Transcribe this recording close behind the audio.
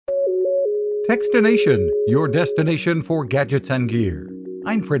Techstination, your destination for gadgets and gear.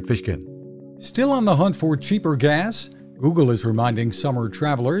 I'm Fred Fishkin. Still on the hunt for cheaper gas? Google is reminding summer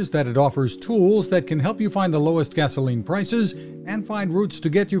travelers that it offers tools that can help you find the lowest gasoline prices and find routes to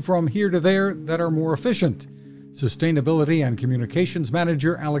get you from here to there that are more efficient. Sustainability and Communications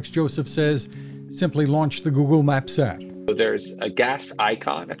Manager Alex Joseph says, simply launch the Google Maps app. So there's a gas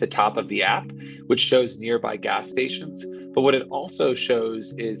icon at the top of the app, which shows nearby gas stations. But what it also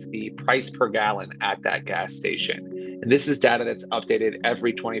shows is the price per gallon at that gas station. And this is data that's updated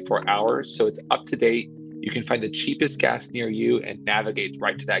every 24 hours. So it's up to date. You can find the cheapest gas near you and navigate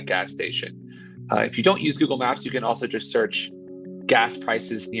right to that gas station. If you don't use Google Maps, you can also just search gas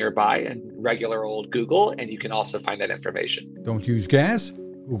prices nearby in regular old Google, and you can also find that information. Don't use gas?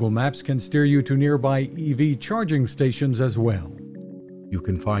 Google Maps can steer you to nearby EV charging stations as well. You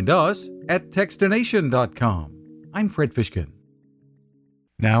can find us at Techstination.com. I'm Fred Fishkin.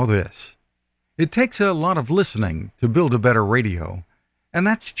 Now this. It takes a lot of listening to build a better radio, and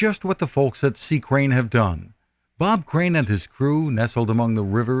that's just what the folks at C. Crane have done. Bob Crane and his crew, nestled among the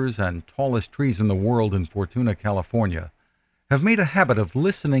rivers and tallest trees in the world in Fortuna, California, have made a habit of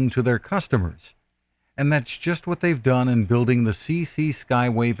listening to their customers. And that's just what they've done in building the CC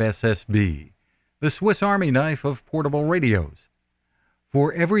Skywave SSB, the Swiss Army knife of portable radios.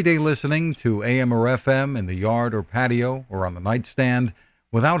 For everyday listening to AM or FM in the yard or patio or on the nightstand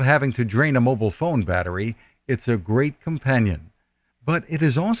without having to drain a mobile phone battery, it's a great companion. But it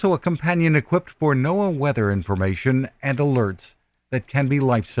is also a companion equipped for NOAA weather information and alerts that can be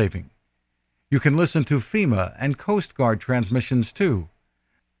life-saving. You can listen to FEMA and Coast Guard transmissions too.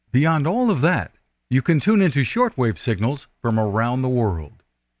 Beyond all of that, you can tune into shortwave signals from around the world.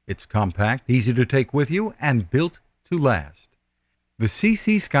 It's compact, easy to take with you, and built to last. The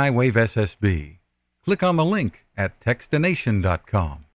CC Skywave SSB. Click on the link at Techstination.com.